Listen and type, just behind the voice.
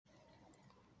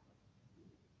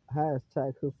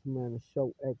Hashtag Husman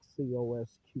Show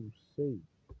XCOSQC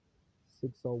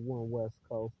 601 West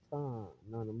Coast time.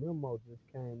 Now the memo just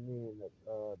came in that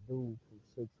dude from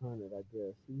 600, I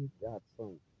guess he got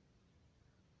some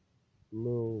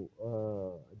little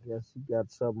I guess he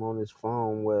got something on his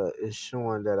phone where it's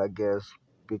showing that I guess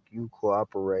Big U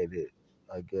cooperated,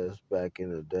 I guess back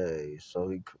in the day. So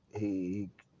he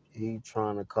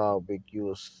trying to call Big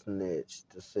U a snitch,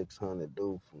 the 600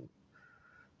 dude from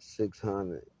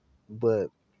 600. But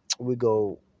we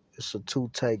go, it's a two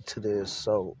take to this.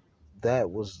 So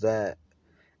that was that.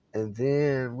 And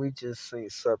then we just seen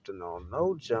something on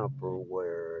No Jumper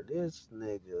where this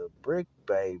nigga Brick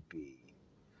Baby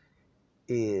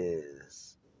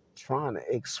is trying to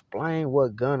explain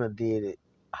what Gunna did it.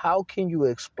 How can you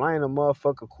explain a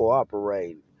motherfucker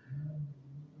cooperating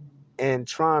and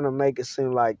trying to make it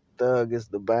seem like Thug is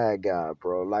the bad guy,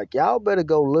 bro? Like y'all better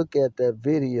go look at that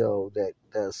video that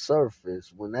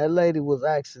surfaced when that lady was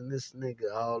asking this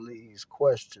nigga all these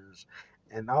questions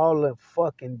and all the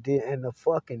fucking deal and the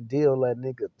fucking deal that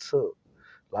nigga took.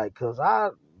 Like, cause I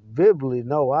vividly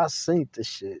know I seen the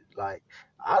shit. Like,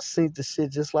 I seen the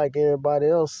shit just like everybody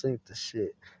else seen the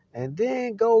shit. And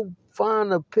then go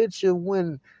find a picture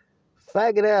when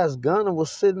faggot ass Gunner was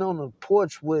sitting on the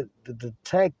porch with the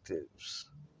detectives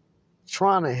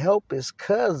trying to help his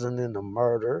cousin in the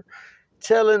murder,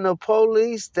 telling the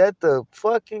police that the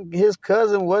fucking his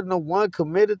cousin wasn't the one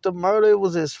committed the murder. It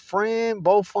was his friend.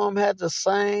 Both of them had the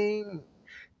same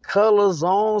colors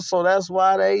on, so that's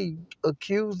why they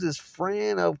accused his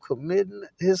friend of committing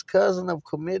his cousin of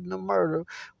committing the murder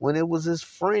when it was his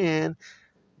friend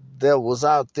that was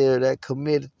out there that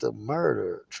committed the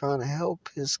murder, trying to help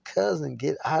his cousin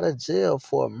get out of jail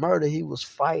for a murder he was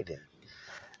fighting.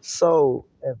 So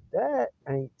if that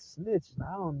ain't snitching,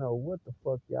 I don't know what the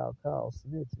fuck y'all call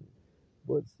snitching.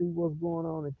 But see what's going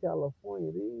on in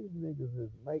California, these niggas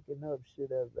is making up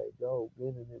shit as they go,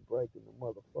 bending and breaking the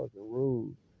motherfucking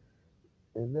rules.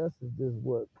 And that's just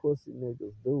what pussy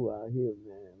niggas do out here,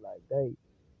 man. Like they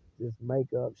just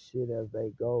make up shit as they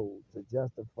go to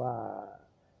justify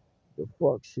the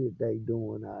fuck shit they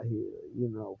doing out here,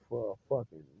 for a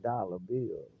fucking dollar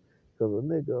bill. Cause a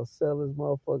nigga will sell his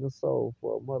motherfucking soul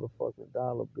for a motherfucking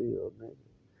dollar bill, nigga.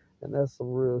 And that's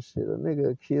some real shit. A nigga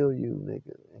will kill you,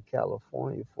 nigga, in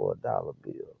California for a dollar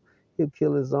bill. He'll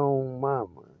kill his own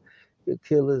mama. He'll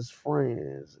kill his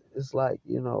friends. It's like,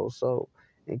 so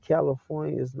in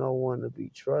California, it's no one to be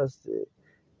trusted.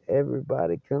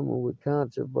 Everybody coming with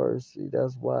controversy.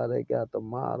 That's why they got the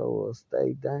motto of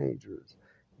stay dangerous.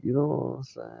 You know what I'm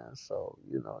saying? So,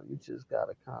 you just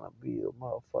gotta kind of be a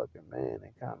motherfucking man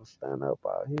and kind of stand up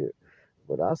out here.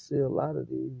 But I see a lot of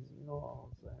these, you know what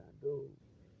I'm saying, dude,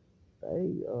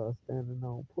 they standing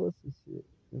on pussy shit,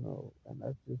 and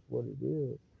that's just what it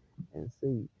is. And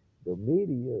see, the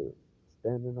media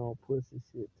standing on pussy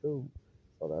shit too.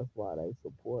 So that's why they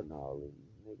supporting all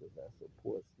these niggas that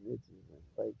support snitches and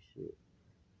fake shit,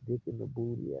 dick in the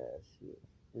booty ass shit.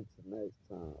 Until next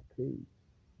time, peace.